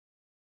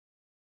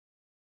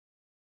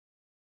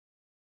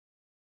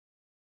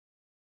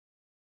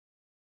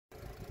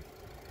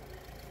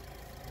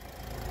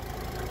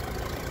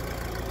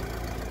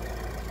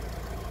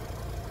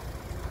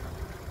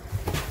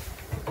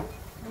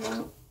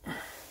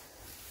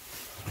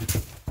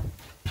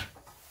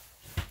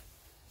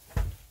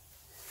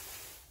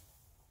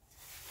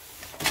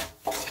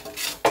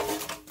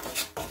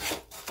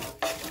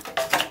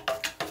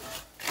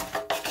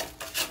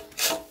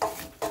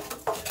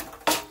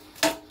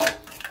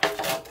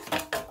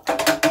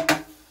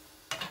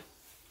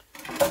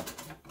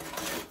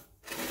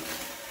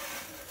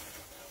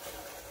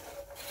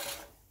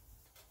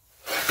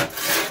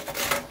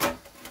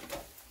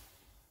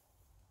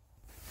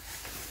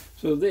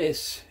So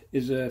this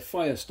is a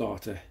fire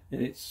starter,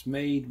 and it's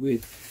made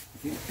with, I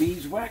think,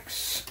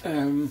 beeswax. So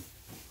I'm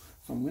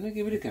going to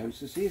give it a go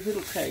to see if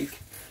it'll take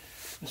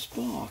a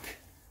spark.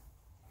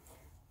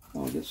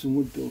 I'll get some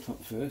wood built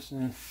up first. You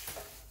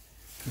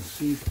can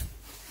see,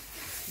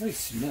 very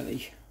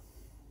smelly.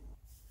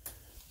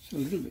 It's a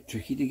little bit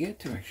tricky to get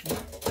to, actually.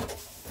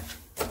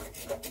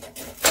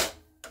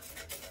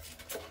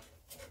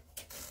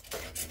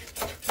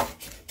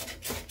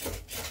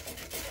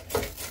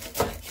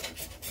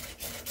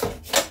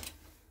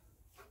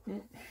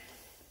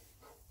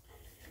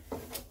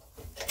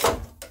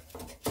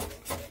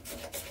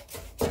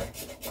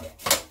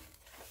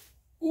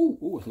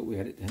 Oh, I thought we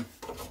had it then.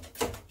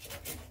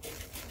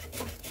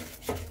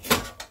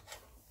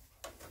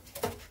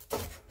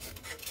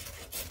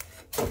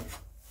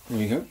 There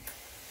you go.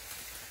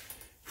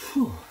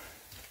 Whew.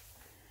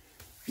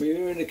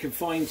 We're in a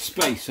confined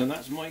space, and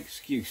that's my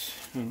excuse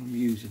when I'm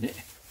using it.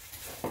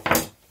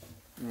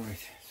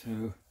 Right,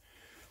 so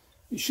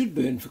it should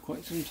burn for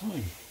quite some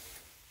time.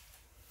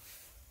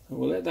 So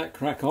we'll let that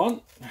crack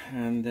on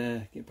and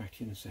get back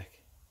to you in a sec.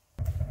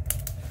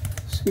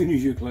 As soon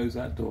as you close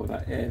that door,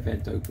 that air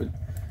vent open,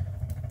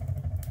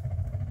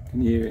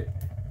 can you hear it?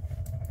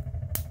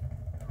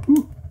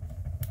 Whew.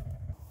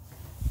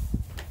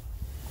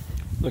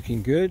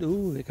 Looking good.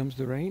 Ooh, there comes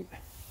the rain.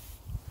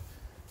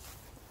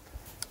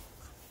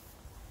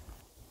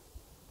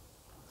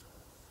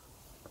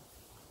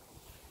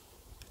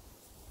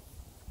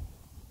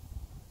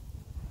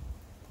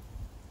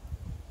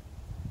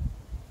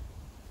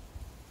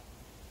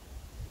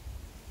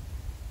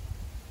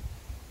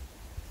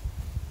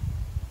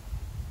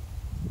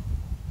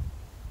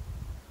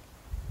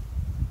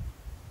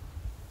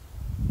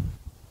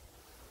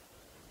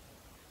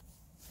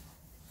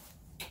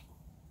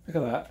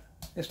 Look at that.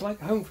 It's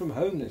like home from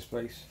home, this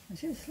place.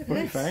 It is. Look What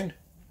at have you this. found?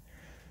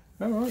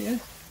 Oh, right, yeah.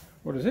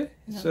 What is it?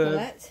 It's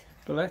Omelette.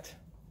 Omelette.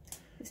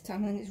 This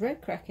time I think it's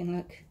red cracking,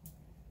 look.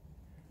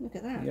 Look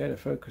at that. Yeah, to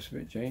focus a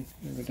bit, Jane.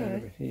 Go down a Sorry.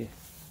 bit here.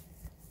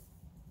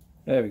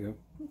 There we go.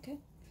 Okay.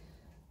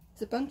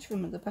 There's a bunch of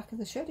them at the back of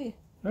the shed here.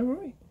 Oh,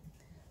 right.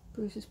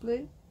 Bruce's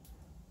blue.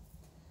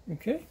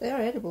 Okay. They are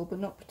edible, but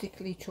not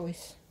particularly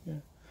choice. Yeah.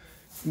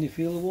 Can you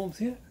feel the warmth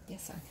here?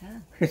 Yes, I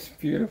can. It's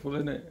beautiful,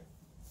 isn't it?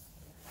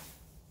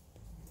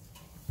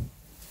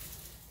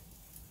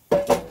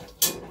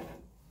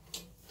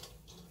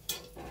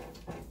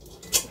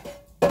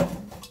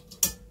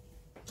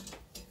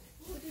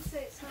 What would you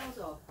say it smells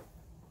of?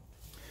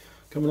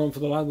 Coming on for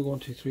the lad, we've got 1,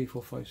 2, 3,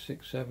 4, 5,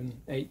 6,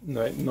 7, 8,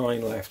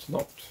 9 left.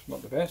 Not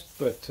the best,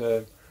 but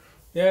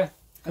yeah.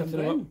 Cut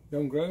them up.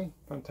 Young grown.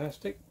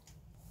 Fantastic.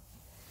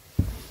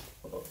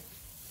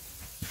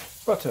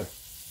 Butter.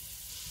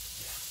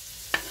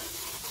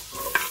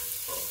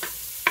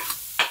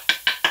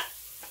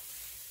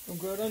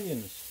 Homegrown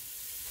onions.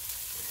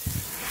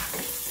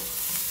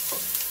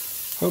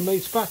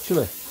 Homemade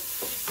spatula.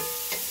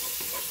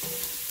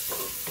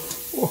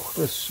 Oh,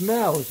 the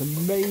smell is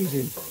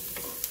amazing.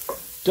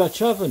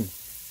 Dutch oven.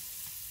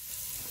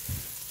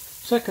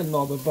 Second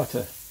knob of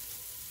butter.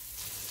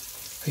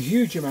 A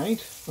huge amount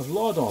of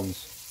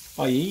lardons,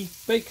 i.e.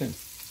 bacon.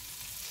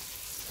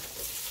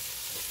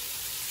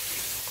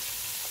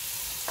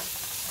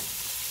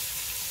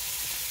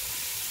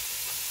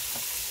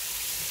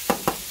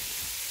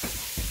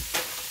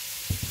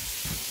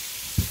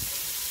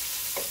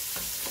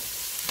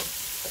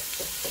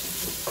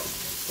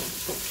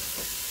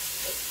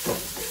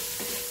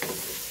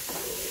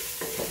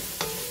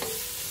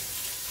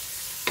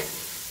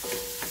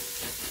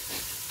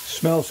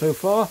 Smell so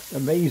far,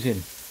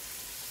 amazing.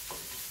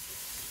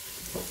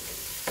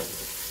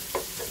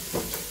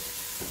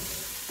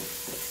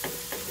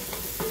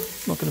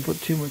 Not going to put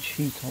too much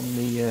heat on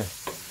the. I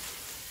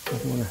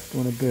don't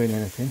want to burn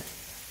anything.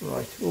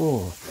 Right.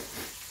 Oh.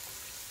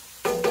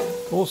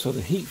 Also,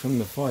 the heat from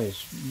the fire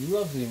is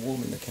lovely and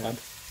warm in the cab.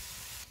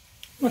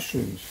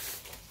 Mushrooms.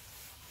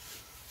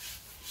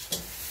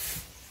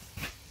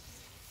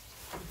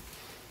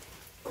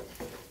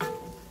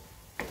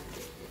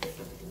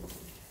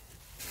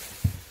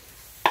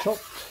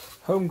 Chopped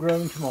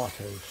homegrown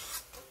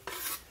tomatoes.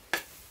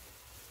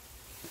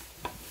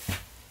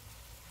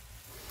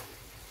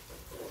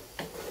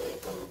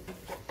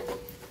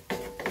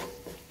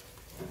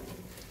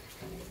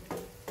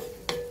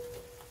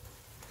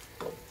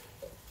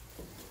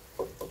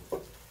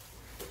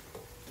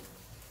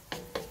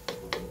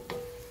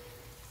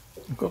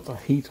 I've got the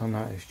heat on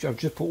that. I've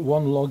just put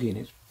one log in.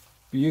 It's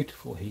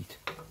beautiful heat.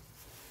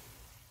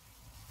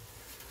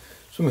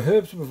 Some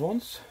herbs de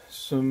Provence,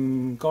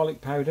 some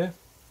garlic powder,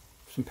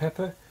 some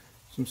pepper,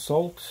 some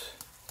salt.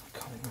 I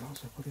can't remember what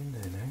else I put in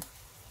there now.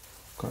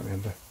 Can't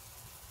remember.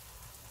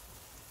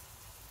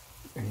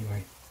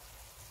 Anyway,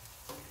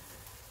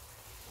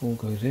 all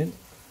goes in.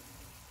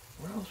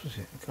 What else was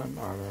it? I can't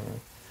remember.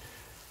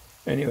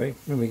 Anyway,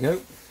 there we go.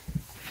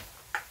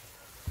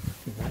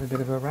 Give that a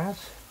bit of a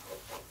raz.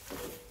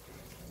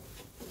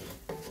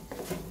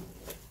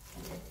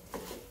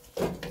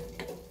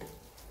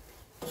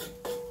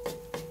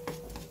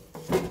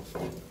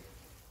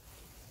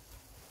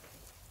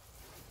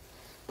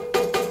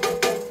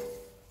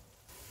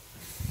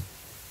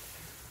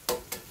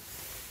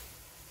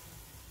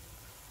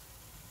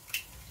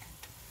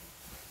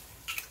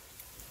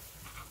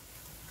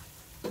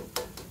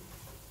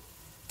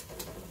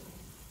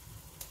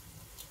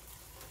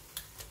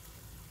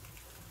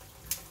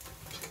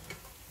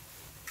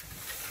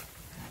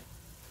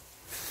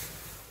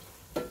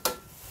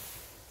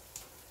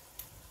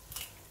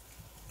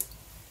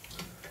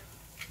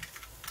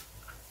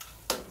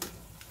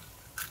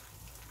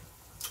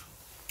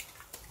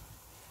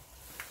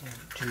 1,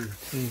 2,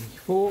 3,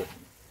 4,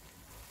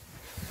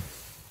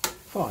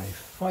 5.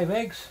 5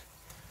 eggs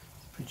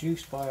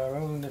produced by our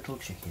own little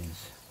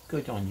chickens.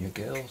 Good on you,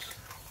 girls.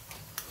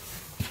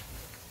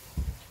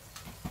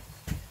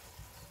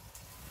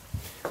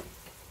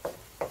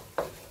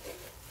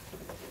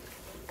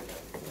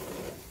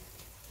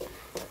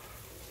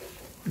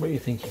 What are you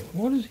thinking?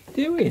 What is he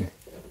doing?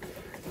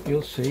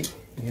 You'll see.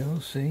 You'll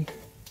see.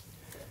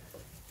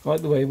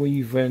 Like the way where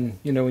you've,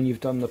 you know, when you've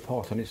done the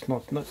pot and it's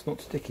not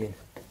sticking.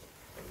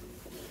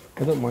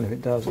 I don't mind if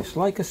it does. It's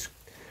like a.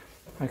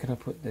 How can I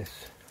put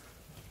this?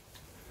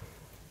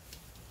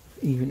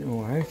 Even it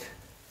all out,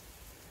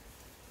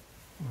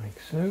 like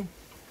so.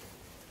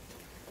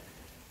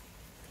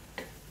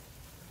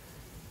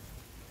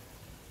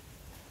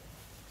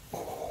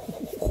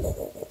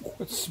 Oh,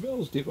 it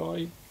smells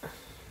divine.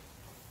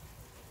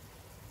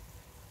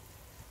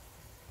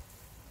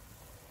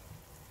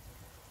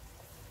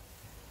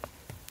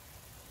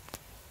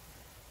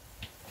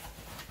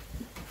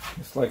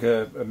 It's like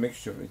a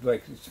mixture. It's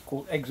like, it's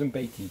called eggs and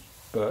bacon,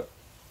 but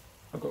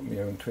I've got my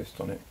own twist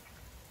on it.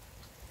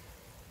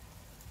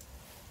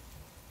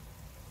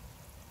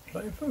 Is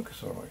that in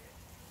focus alright?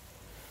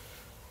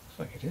 Looks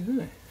like it is,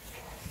 isn't it?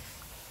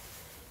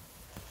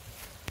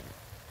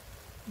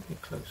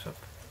 Get close up.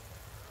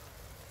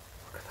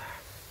 Look at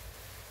that.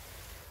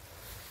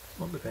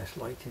 Not the best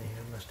lighting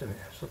here, I must admit,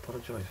 so I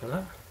apologise for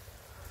that.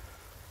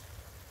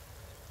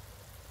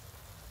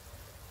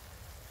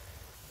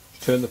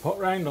 Turn the pot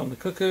round on the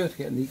cooker to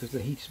get the, because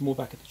the heat is more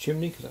back at the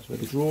chimney, because that's where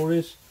the drawer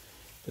is.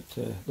 But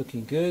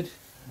looking good.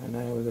 And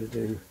now we're going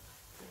to do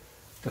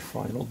the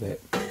final bit.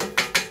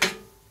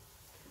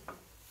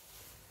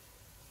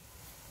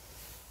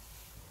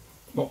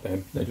 Not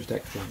them, they're just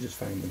extra, I just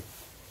found them.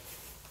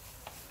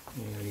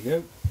 There you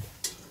go.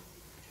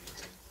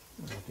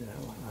 I'll do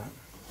that like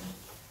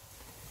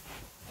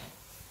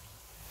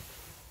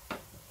that.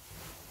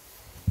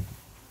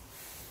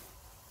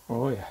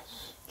 Oh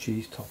yes,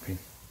 cheese topping.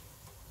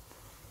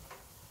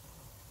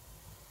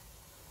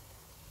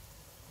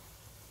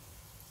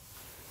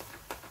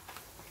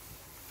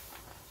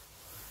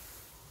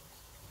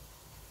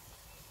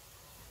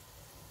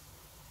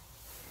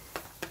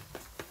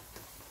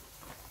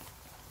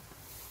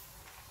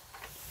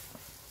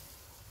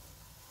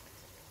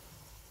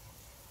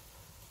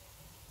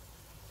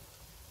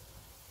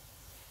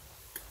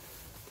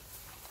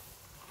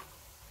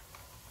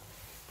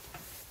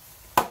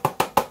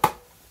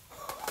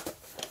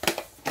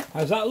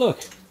 How's that look?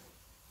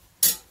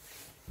 Is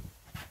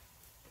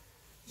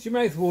your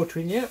mouth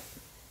watering yet?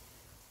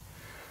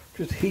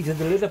 Just heated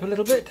the lid up a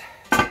little bit.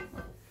 On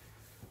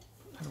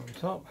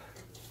top.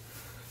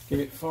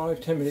 Give it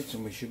 5-10 minutes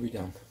and we should be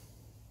done.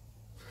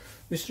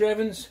 Mr.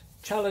 Evans,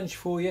 challenge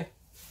for you.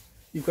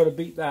 You've got to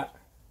beat that.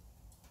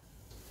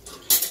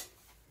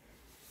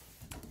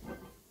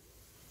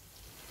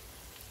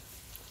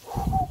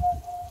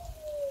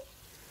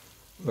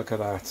 Look at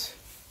that.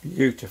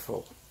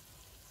 Beautiful.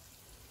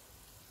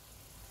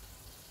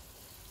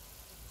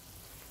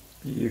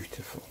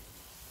 Beautiful.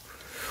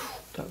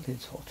 That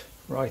lid's hot.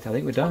 Right, I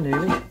think we're done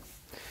nearly.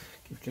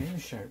 Give Jane a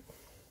shout.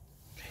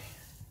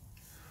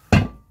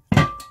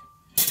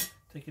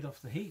 Take it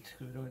off the heat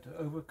because we don't want to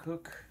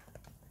overcook,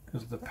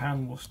 because the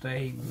pan will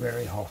stay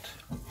very hot.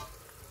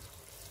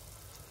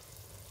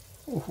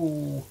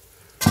 Ooh,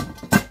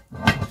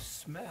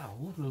 smell.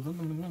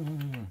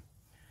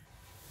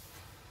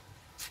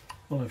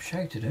 Well, I've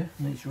shouted her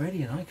and it's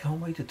ready and I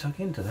can't wait to tuck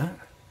into that.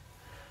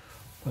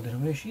 I don't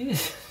know where she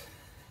is.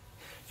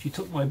 She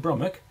took my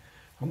brummock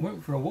and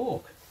went for a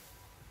walk.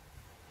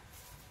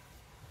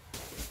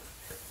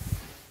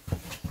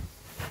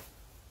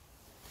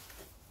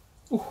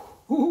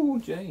 Ooh,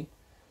 Jane.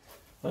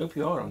 I hope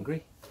you are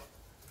hungry.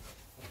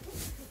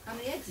 How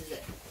many eggs is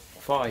it?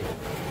 5.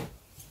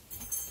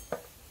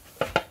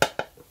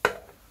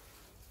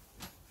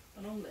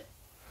 An omelette?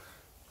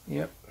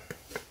 Yep.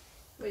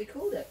 What do you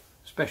call it?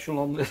 Special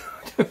omelette.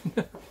 I don't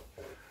know.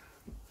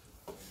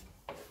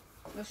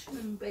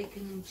 Mushroom,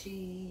 bacon and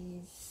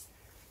cheese.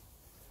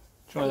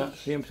 Try that,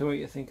 see what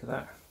you think of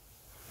that.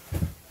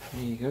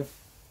 There you go.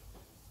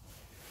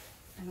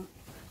 Hang on.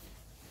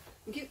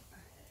 Thank you.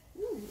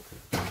 Ooh.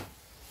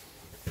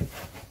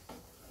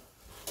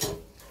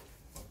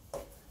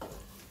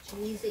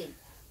 Cheesy.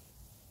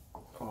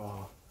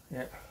 Oh,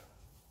 yeah.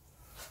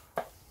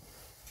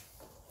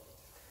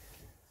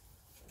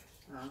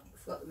 Oh, we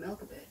forgot the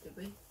milk a bit, did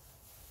we?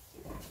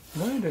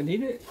 No, I don't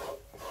need it.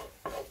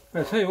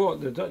 I'll tell you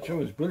what, the Dutch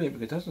oven is brilliant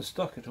because it doesn't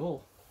stuck at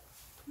all.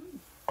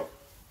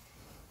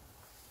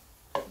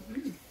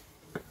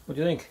 What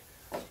do you think?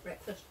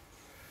 Breakfast.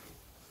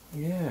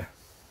 Yeah.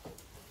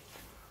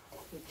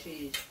 With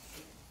cheese.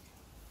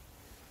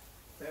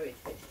 Very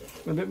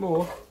tasty. A bit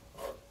more.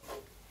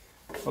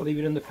 I'll leave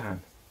it in the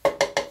pan. You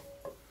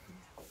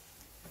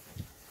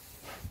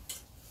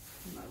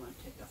might want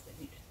to take it off the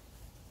heat.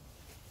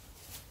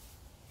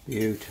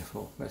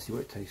 Beautiful. Let's see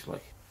what it tastes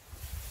like.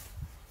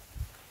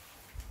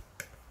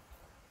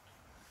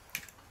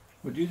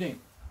 What do you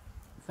think?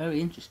 Very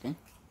interesting.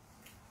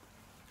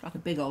 It's like a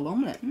big old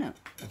omelette, isn't it?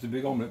 It's a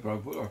big omelette, but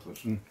I put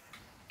some.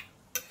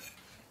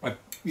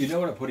 You know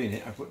what I put in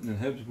it? I put in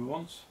the herbs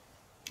once.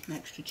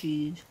 Extra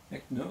cheese.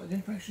 No, I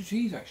didn't put extra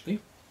cheese actually.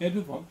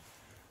 Herbs once.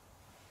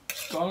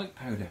 Garlic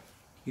powder.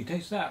 You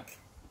taste that?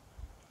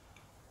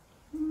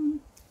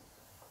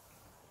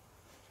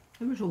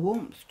 There was a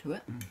warmth to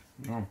it.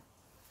 No.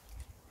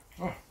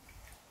 Oh.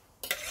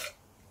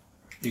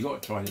 You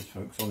got to try this,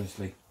 folks.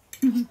 Honestly,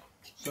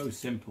 so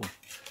simple,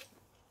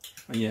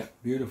 and yet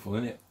beautiful,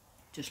 isn't it?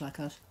 Just like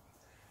us.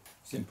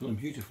 Simple and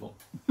beautiful.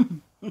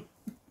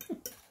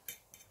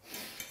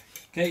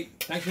 Okay,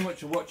 thanks so much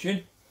for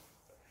watching.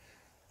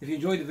 If you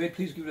enjoyed the vid,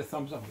 please give it a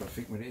thumbs up. I've got to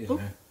think what it is now.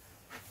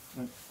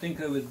 I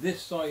think over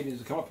this side is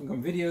the come up and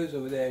come videos.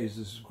 Over there is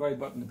the subscribe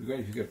button. It'd be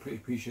great if you could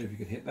appreciate if you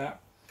could hit that.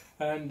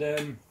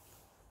 And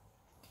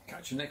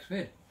catch you next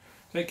vid.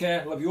 Take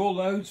care. Love you all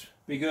loads.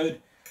 Be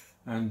good.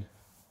 And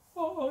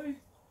bye.